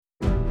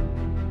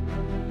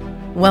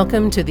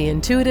Welcome to the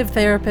Intuitive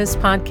Therapist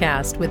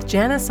Podcast with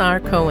Janis R.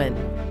 Cohen,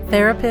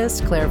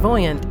 therapist,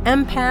 clairvoyant,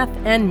 empath,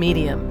 and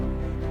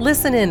medium.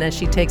 Listen in as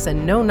she takes a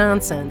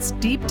no-nonsense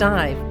deep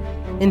dive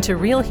into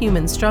real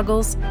human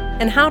struggles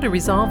and how to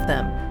resolve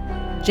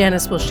them.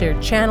 Janis will share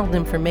channeled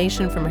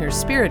information from her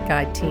spirit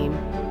guide team,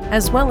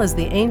 as well as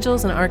the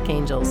angels and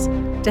archangels,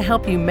 to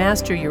help you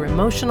master your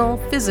emotional,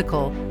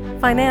 physical,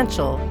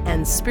 financial,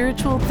 and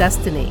spiritual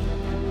destiny.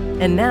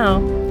 And now,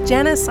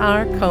 Janis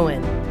R.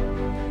 Cohen.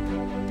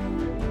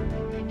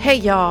 Hey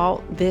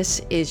y'all,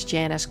 this is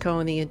Janis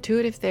Cohen, the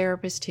Intuitive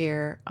Therapist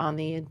here on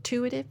the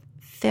Intuitive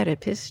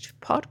Therapist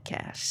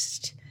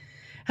Podcast.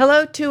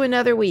 Hello to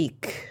another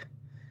week.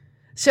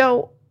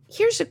 So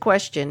here's a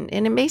question,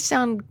 and it may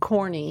sound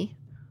corny,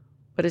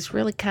 but it's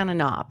really kind of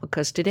not,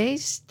 because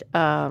today's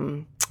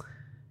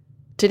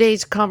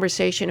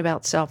conversation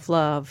about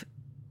self-love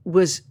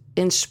was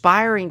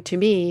inspiring to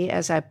me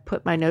as I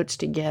put my notes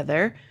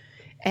together.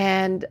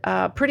 And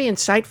pretty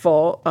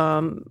insightful.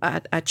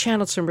 I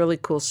channeled some really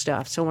cool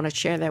stuff, so I want to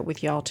share that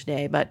with y'all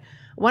today. But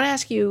I want to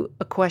ask you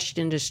a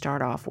question to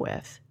start off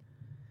with.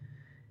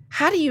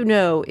 How do you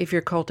know if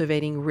you're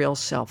cultivating real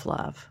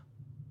self-love?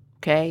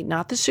 Okay,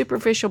 not the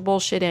superficial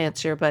bullshit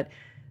answer, but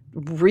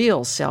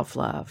real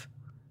self-love.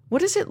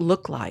 What does it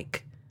look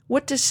like?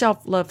 What does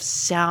self-love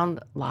sound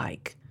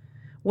like?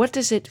 What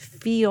does it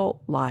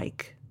feel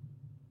like?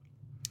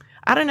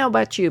 I don't know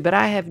about you, but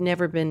I have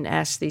never been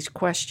asked these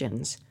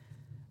questions.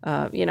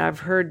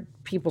 I've heard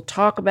people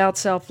talk about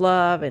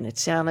self-love and it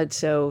sounded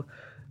so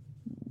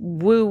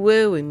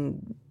woo-woo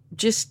and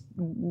just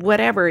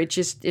whatever.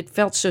 It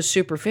felt so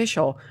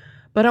superficial.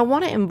 But I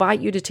want to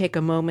invite you to take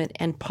a moment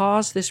and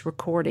pause this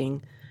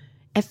recording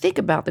and think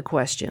about the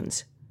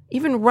questions.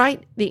 Even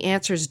write the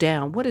answers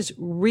down. What does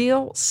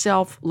real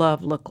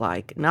self-love look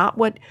like? Not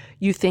what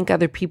you think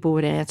other people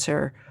would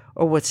answer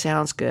or what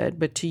sounds good,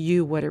 but to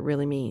you, what it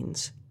really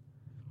means.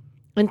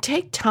 And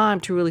take time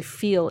to really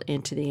feel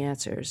into the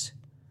answers.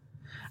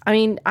 I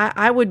mean,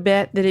 I would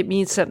bet that it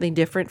means something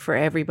different for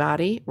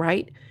everybody,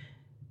 right?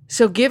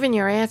 So given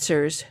your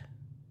answers,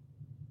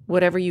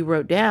 whatever you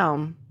wrote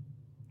down,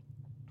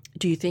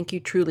 do you think you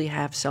truly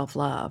have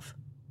self-love?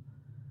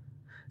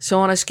 So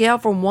on a scale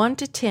from 1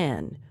 to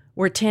 10,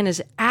 where 10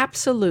 is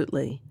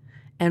absolutely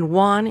and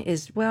 1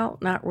 is, well,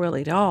 not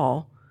really at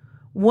all,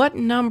 what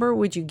number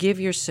would you give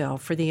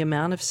yourself for the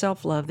amount of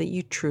self-love that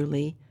you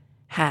truly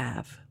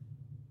have?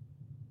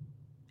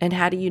 And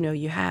how do you know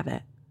you have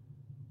it?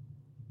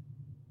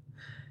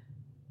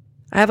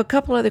 I have a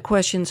couple other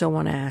questions I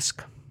want to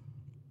ask.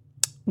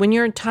 When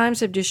you're in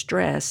times of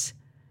distress,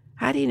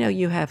 how do you know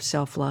you have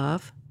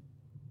self-love?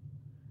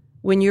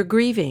 When you're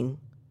grieving,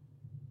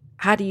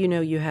 how do you know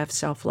you have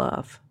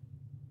self-love?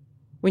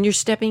 When you're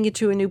stepping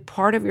into a new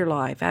part of your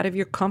life, out of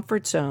your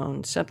comfort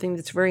zone, something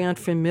that's very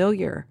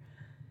unfamiliar,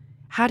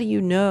 how do you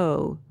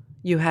know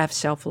you have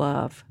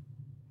self-love?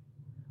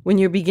 When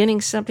you're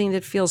beginning something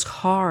that feels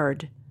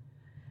hard,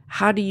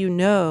 how do you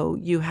know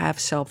you have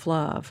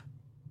self-love?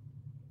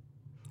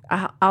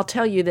 I'll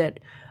tell you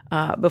that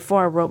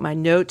before I wrote my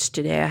notes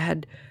today, I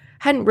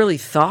hadn't really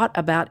thought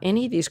about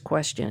any of these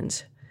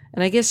questions.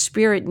 And I guess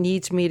Spirit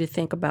needs me to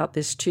think about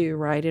this too,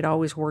 right? It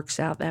always works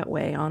out that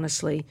way,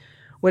 honestly.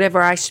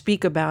 Whatever I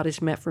speak about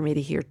is meant for me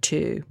to hear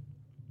too.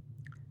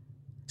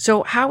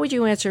 So how would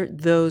you answer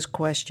those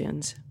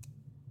questions?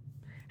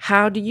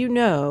 How do you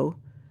know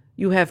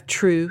you have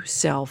true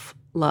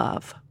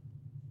self-love?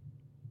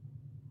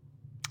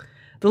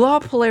 The law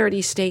of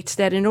polarity states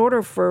that in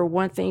order for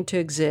one thing to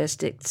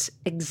exist, its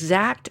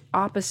exact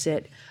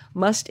opposite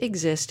must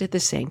exist at the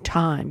same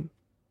time.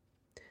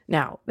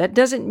 Now, that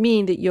doesn't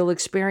mean that you'll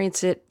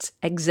experience its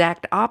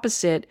exact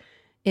opposite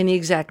in the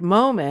exact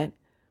moment,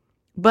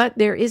 but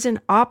there is an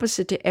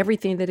opposite to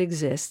everything that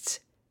exists,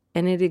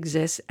 and it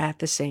exists at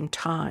the same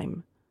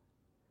time.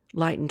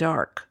 Light and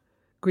dark,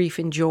 grief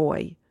and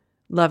joy,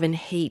 love and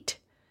hate,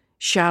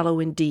 shallow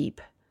and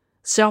deep,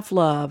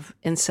 self-love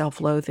and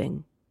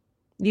self-loathing.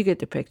 You get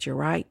the picture,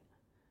 right?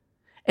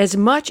 As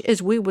much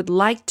as we would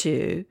like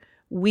to,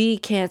 we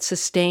can't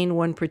sustain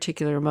one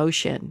particular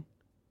emotion.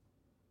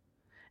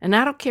 And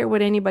I don't care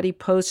what anybody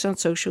posts on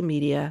social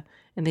media,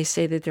 and they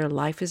say that their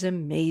life is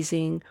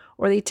amazing,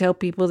 or they tell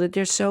people that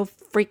they're so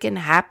freaking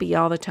happy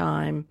all the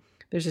time.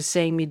 There's a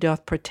saying, me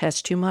doth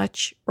protest too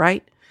much,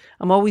 right?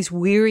 I'm always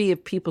weary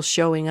of people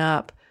showing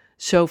up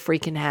so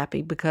freaking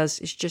happy because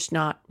it's just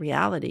not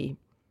reality.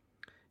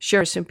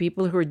 Sure, some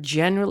people who are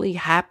generally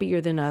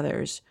happier than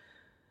others,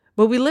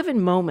 but we live in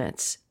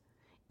moments,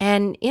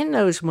 and in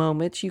those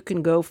moments, you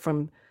can go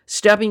from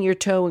stubbing your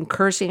toe and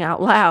cursing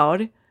out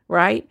loud,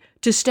 right,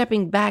 to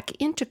stepping back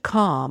into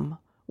calm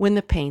when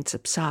the pain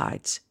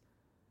subsides.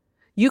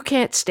 You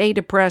can't stay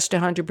depressed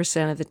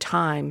 100% of the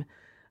time,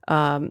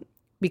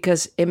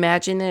 because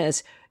imagine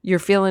this, you're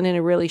feeling in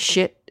a really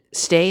shit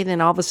state, then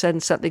all of a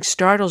sudden something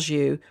startles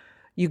you,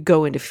 you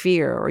go into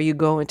fear, or you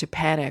go into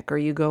panic, or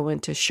you go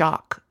into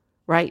shock,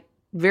 right?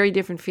 Very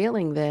different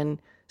feeling than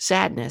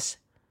sadness.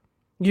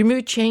 Your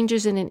mood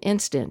changes in an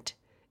instant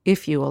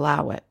if you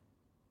allow it.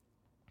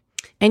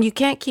 And you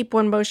can't keep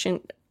one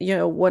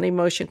one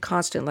emotion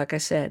constant, like I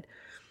said.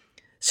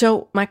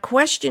 So my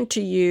question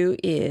to you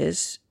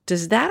is,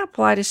 does that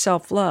apply to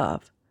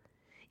self-love?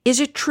 Is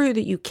it true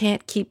that you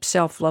can't keep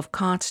self-love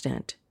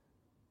constant?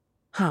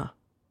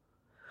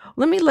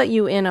 Let me let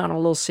you in on a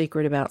little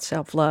secret about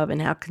self-love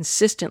and how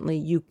consistently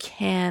you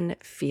can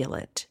feel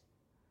it.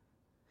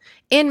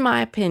 In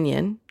my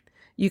opinion,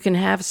 you can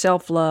have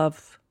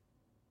self-love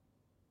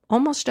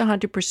almost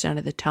 100%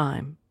 of the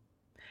time,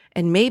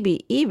 and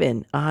maybe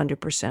even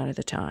 100% of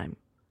the time.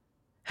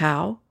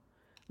 How?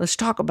 Let's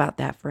talk about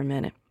that for a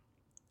minute.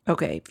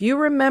 Okay, if you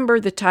remember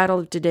the title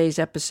of today's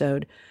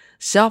episode,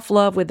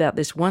 Self-Love Without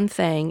This One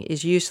Thing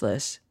is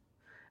Useless,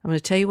 I'm going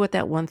to tell you what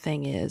that one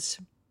thing is.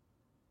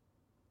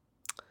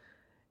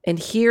 And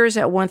here's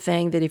that one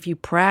thing that if you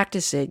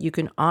practice it, you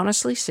can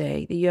honestly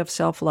say that you have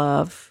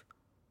self-love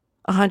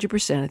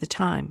 100% of the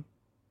time.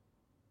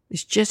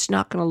 It's just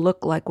not going to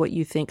look like what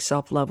you think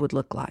self-love would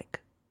look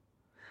like.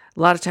 A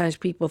lot of times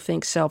people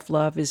think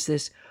self-love is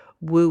this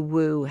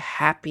woo-woo,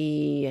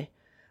 happy,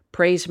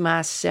 praise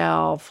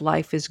myself,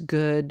 life is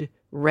good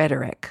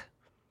rhetoric.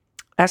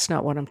 That's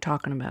not what I'm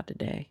talking about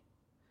today.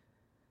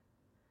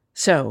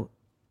 So,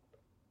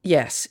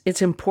 yes,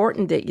 it's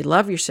important that you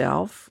love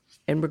yourself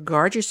and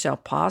regard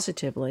yourself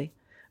positively,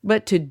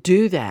 but to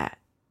do that,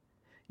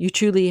 you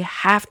truly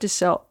have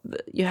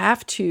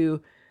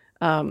to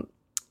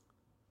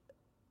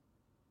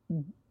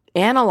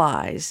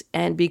analyze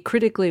and be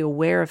critically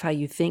aware of how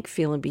you think,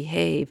 feel, and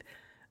behave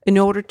in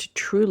order to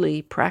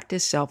truly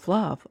practice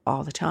self-love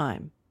all the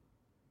time.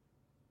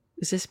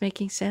 Is this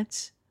making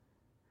sense?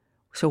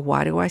 So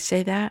why do I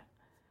say that?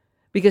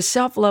 Because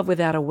self-love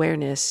without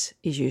awareness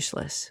is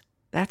useless.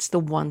 That's the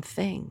one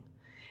thing.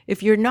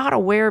 If you're not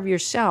aware of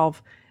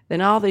yourself, then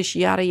all this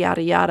yada,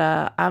 yada,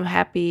 yada, I'm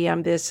happy,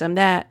 I'm this, I'm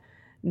that,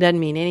 doesn't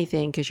mean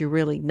anything because you're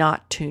really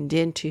not tuned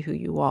into who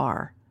you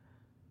are.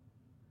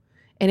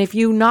 And if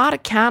you're not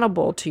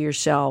accountable to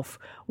yourself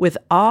with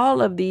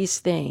all of these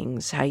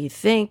things, how you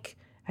think,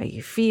 how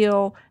you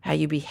feel, how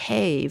you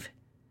behave,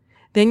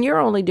 then you're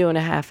only doing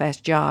a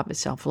half-assed job at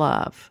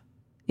self-love.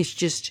 It's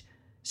just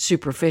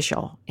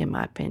superficial, in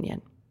my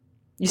opinion.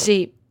 You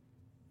see,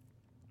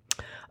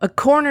 a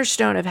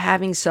cornerstone of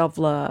having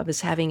self-love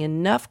is having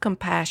enough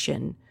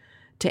compassion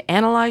to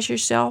analyze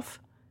yourself,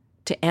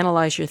 to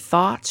analyze your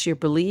thoughts, your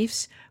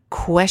beliefs,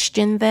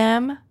 question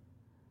them,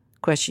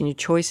 question your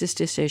choices,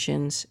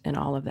 decisions, and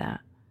all of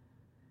that.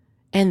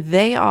 And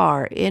they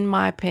are, in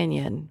my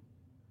opinion,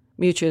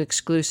 mutually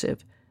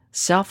exclusive: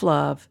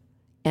 self-love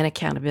and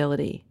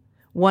accountability.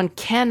 One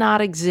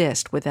cannot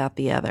exist without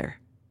the other.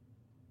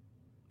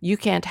 You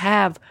can't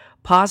have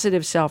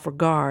positive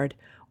self-regard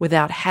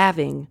without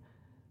having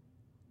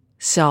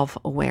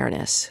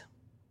self-awareness,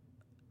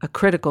 a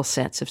critical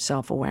sense of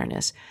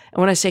self-awareness. And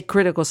when I say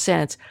critical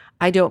sense,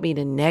 I don't mean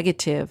a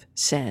negative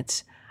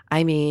sense.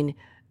 I mean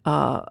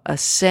a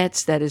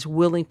sense that is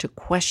willing to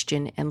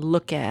question and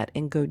look at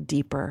and go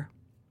deeper.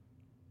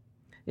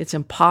 It's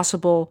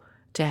impossible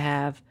to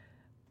have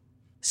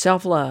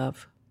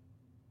self-love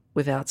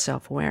without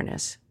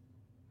self-awareness.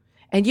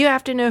 And you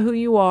have to know who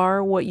you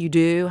are, what you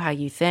do, how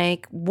you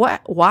think,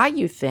 why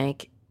you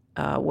think,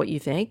 what you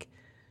think,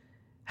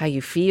 how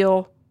you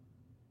feel,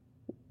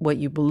 what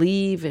you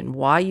believe, and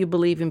why you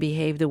believe and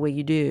behave the way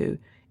you do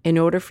in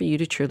order for you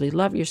to truly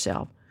love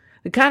yourself.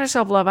 The kind of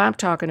self-love I'm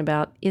talking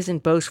about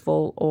isn't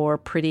boastful or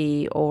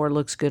pretty or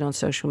looks good on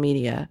social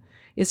media.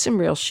 It's some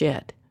real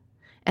shit.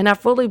 And I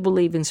fully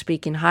believe in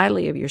speaking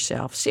highly of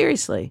yourself,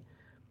 seriously.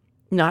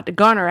 Not to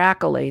garner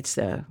accolades,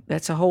 though.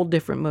 That's a whole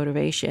different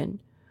motivation.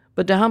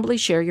 But to humbly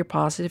share your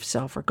positive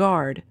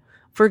self-regard.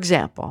 For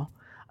example,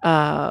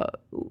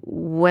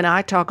 when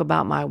I talk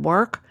about my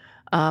work,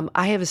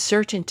 I have a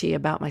certainty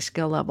about my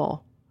skill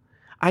level.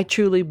 I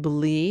truly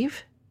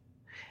believe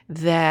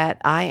that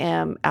I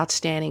am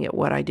outstanding at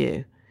what I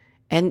do.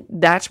 And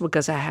that's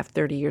because I have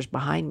 30 years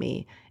behind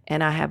me.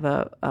 And I have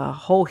a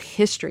whole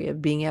history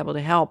of being able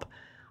to help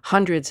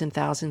hundreds and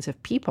thousands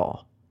of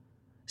people.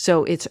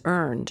 So it's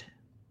earned,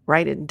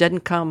 right? It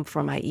doesn't come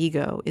from my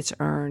ego. It's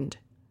earned,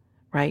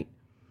 right?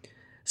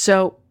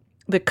 So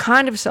the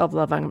kind of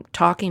self-love I'm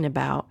talking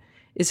about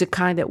is a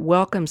kind that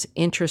welcomes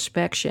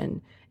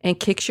introspection and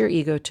kicks your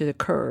ego to the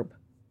curb.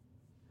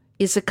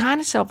 It's a kind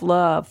of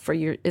self-love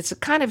it's a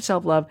kind of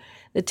self-love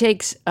that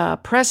takes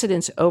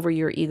precedence over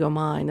your ego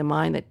mind, the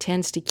mind that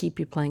tends to keep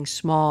you playing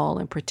small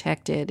and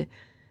protected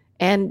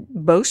and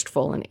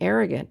boastful and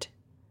arrogant.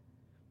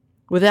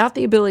 Without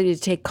the ability to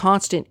take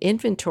constant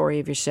inventory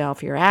of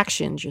yourself, your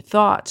actions, your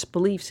thoughts,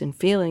 beliefs, and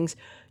feelings,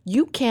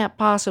 you can't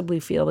possibly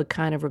feel the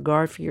kind of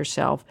regard for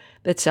yourself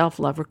that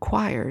self-love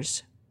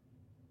requires.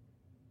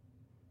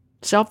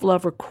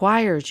 Self-love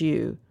requires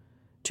you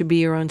to be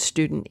your own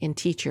student and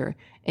teacher.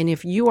 And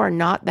if you are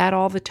not that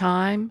all the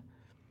time,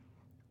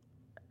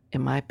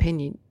 in my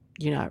opinion,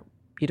 you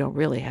don't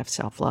really have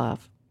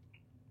self-love.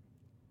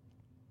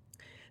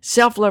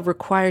 Self-love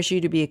requires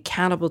you to be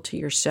accountable to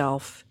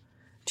yourself,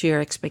 to your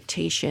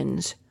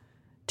expectations,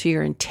 to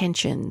your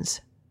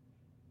intentions,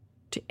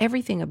 to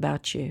everything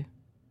about you.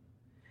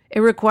 It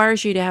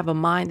requires you to have a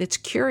mind that's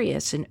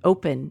curious and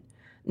open,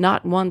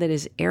 not one that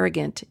is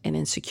arrogant and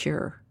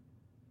insecure.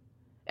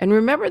 And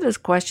remember those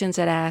questions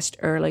that I asked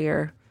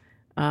earlier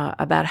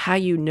about how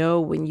you know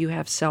when you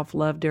have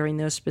self-love during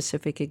those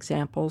specific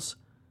examples?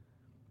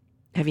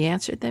 Have you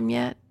answered them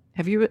yet?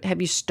 Have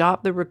you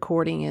stopped the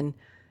recording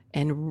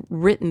and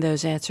written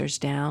those answers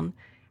down?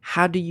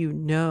 How do you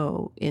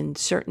know in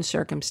certain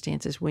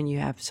circumstances when you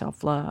have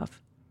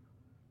self-love?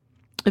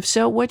 If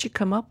so, what'd you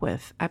come up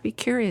with? I'd be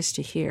curious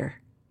to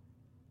hear.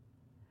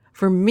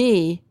 For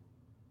me,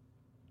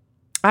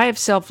 I have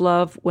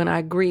self-love when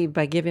I grieve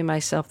by giving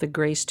myself the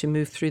grace to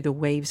move through the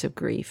waves of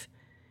grief.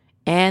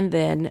 And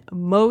then,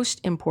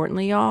 most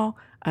importantly, y'all,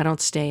 I don't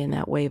stay in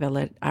that wave.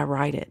 I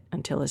ride it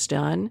until it's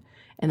done,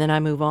 and then I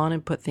move on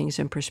and put things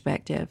in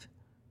perspective.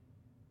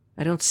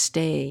 I don't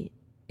stay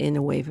in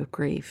the wave of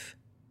grief.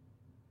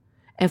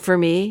 And for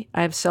me,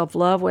 I have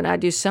self-love when I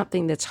do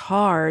something that's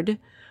hard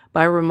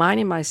by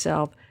reminding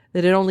myself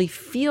that it only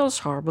feels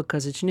hard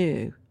because it's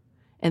new,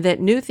 and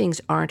that new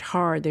things aren't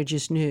hard, they're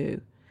just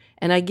new.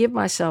 And I give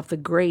myself the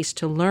grace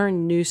to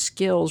learn new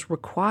skills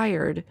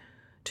required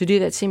to do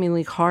that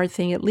seemingly hard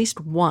thing at least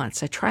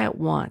once. I try it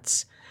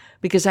once,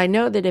 because I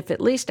know that if at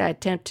least I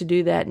attempt to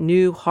do that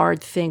new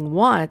hard thing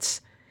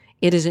once,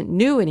 it isn't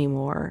new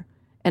anymore,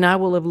 and I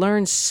will have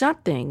learned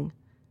something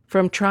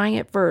from trying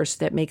it first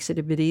that makes it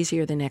a bit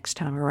easier the next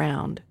time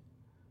around.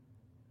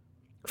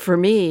 For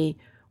me,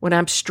 when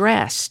I'm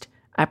stressed,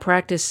 I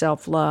practice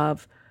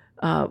self-love,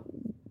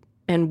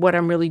 and what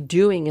I'm really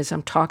doing is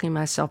I'm talking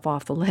myself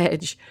off the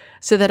ledge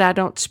so that I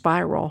don't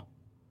spiral.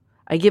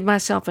 I give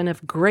myself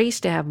enough grace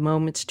to have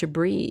moments to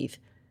breathe,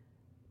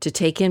 to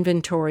take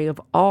inventory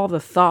of all the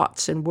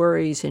thoughts and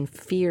worries and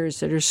fears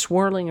that are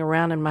swirling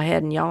around in my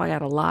head, and y'all, I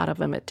got a lot of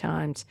them at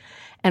times.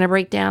 And I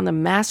break down the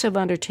massive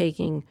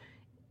undertaking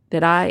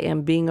that I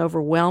am being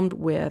overwhelmed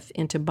with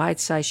into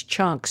bite-sized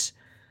chunks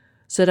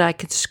so that I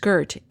could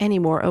skirt any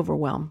more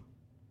overwhelm.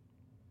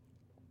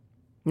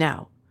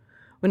 Now,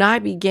 when I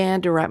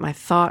began to write my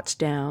thoughts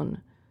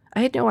down,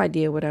 I had no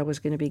idea what I was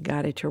going to be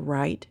guided to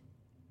write,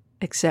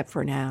 except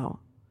for now.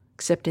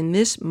 Except in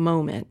this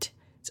moment,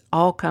 it's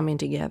all coming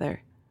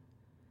together.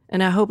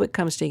 And I hope it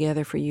comes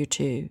together for you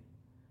too.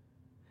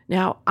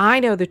 Now, I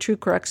know the true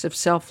crux of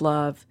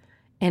self-love,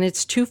 and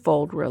it's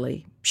twofold,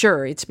 really.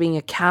 Sure, it's being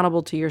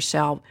accountable to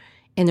yourself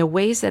in the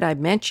ways that I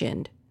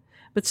mentioned,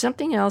 but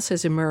something else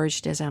has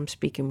emerged as I'm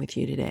speaking with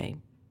you today.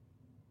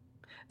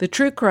 The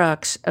true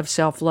crux of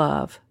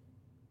self-love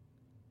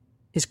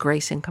is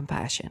grace and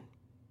compassion.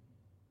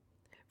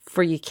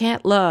 For you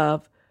can't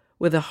love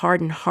with a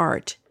hardened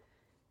heart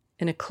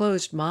and a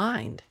closed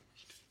mind.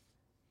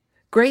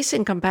 Grace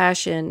and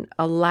compassion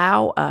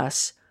allow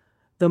us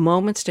the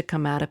moments to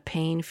come out of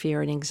pain,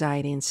 fear, and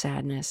anxiety and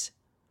sadness.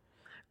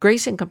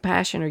 Grace and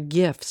compassion are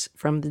gifts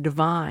from the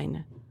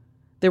divine.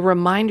 They're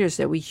reminders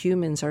that we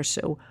humans are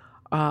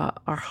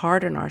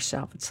hard on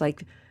ourselves. It's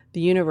like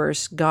the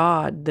universe,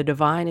 God, the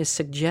divine, is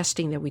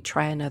suggesting that we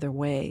try another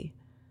way.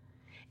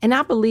 And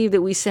I believe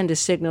that we send a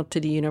signal to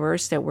the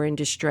universe that we're in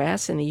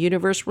distress, and the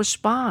universe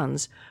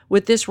responds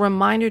with this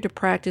reminder to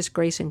practice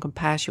grace and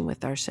compassion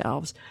with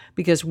ourselves,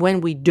 because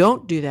when we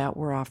don't do that,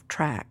 we're off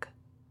track.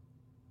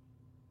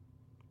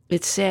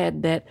 It's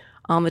said that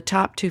on the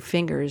top two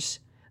fingers,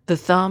 the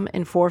thumb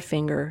and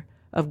forefinger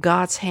of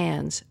God's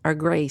hands, are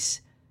grace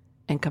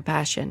and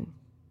compassion.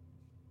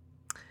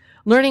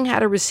 Learning how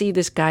to receive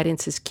this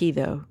guidance is key,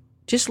 though.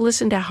 Just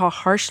listen to how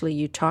harshly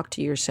you talk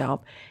to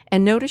yourself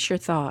and notice your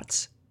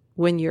thoughts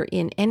when you're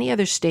in any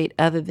other state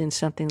other than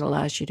something that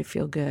allows you to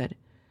feel good.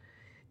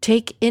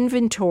 Take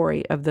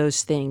inventory of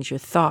those things, your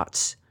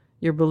thoughts,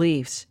 your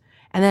beliefs,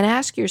 and then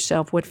ask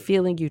yourself what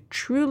feeling you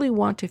truly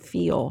want to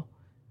feel.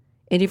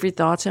 And if your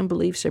thoughts and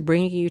beliefs are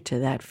bringing you to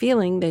that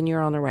feeling, then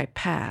you're on the right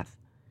path.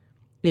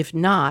 If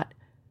not,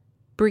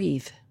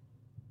 breathe.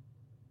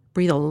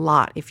 Breathe a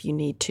lot if you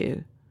need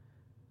to.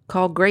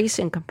 Call grace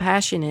and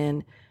compassion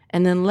in,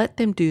 and then let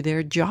them do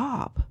their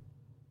job.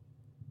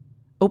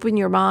 Open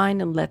your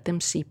mind and let them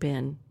seep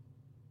in.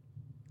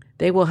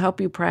 They will help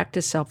you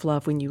practice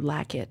self-love when you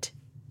lack it.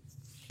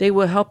 They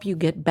will help you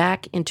get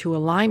back into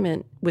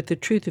alignment with the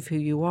truth of who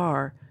you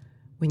are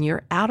when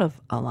you're out of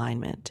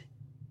alignment.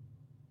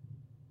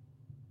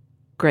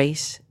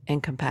 Grace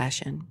and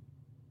compassion.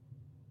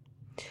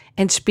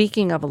 And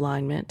speaking of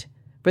alignment,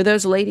 for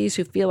those ladies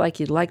who feel like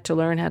you'd like to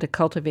learn how to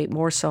cultivate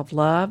more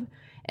self-love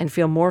and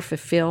feel more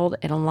fulfilled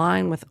and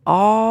align with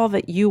all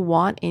that you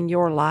want in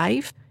your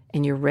life,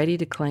 and you're ready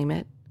to claim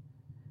it,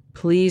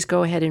 please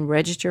go ahead and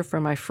register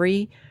for my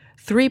free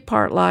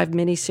 3-part live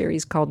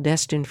mini-series called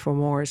Destined for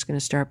More. It's going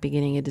to start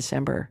beginning in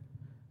December.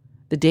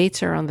 The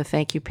dates are on the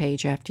thank you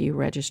page after you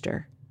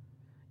register.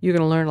 You're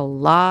going to learn a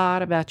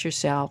lot about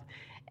yourself,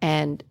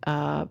 and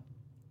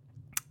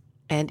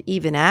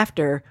even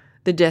after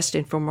the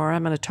Destined for More,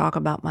 I'm going to talk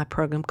about my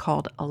program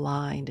called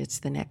Aligned. It's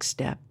the next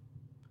step.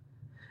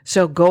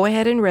 So go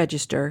ahead and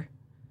register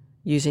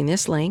using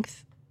this link.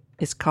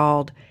 Here's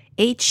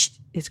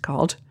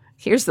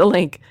the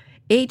link,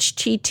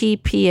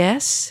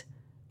 https://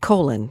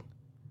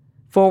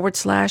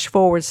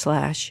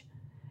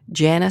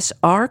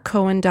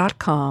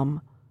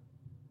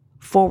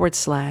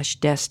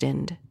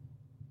 janisrcohen.com/destined.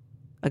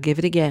 I'll give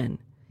it again.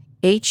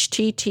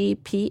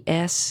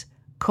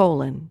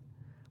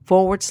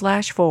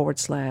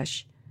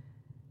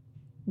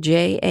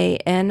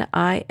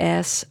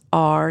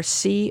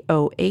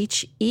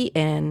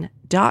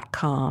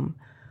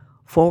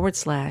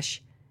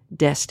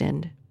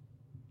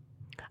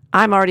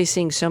 I'm already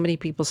seeing so many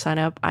people sign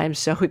up. I'm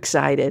so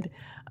excited.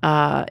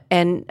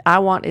 And I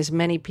want as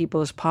many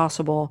people as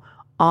possible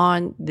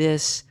on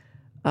this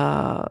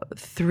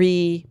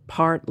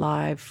 3-part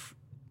live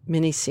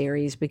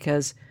mini-series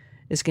because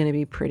it's going to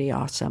be pretty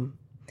awesome.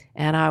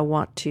 And I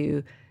want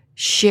to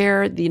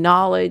share the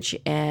knowledge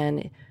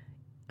and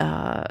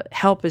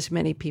help as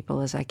many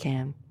people as I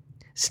can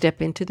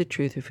step into the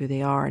truth of who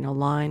they are and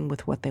align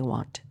with what they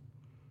want.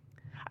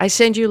 I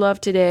send you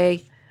love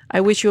today.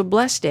 I wish you a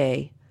blessed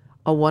day,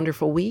 a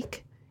wonderful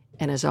week,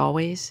 and as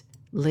always,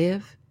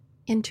 live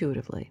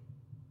intuitively.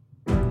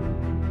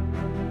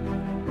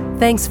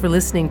 Thanks for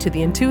listening to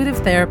The Intuitive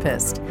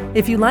Therapist.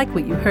 If you like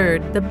what you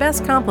heard, the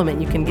best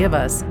compliment you can give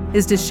us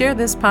is to share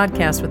this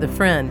podcast with a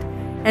friend.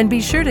 And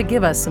be sure to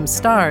give us some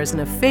stars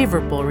and a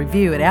favorable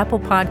review at Apple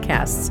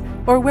Podcasts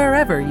or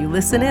wherever you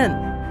listen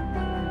in.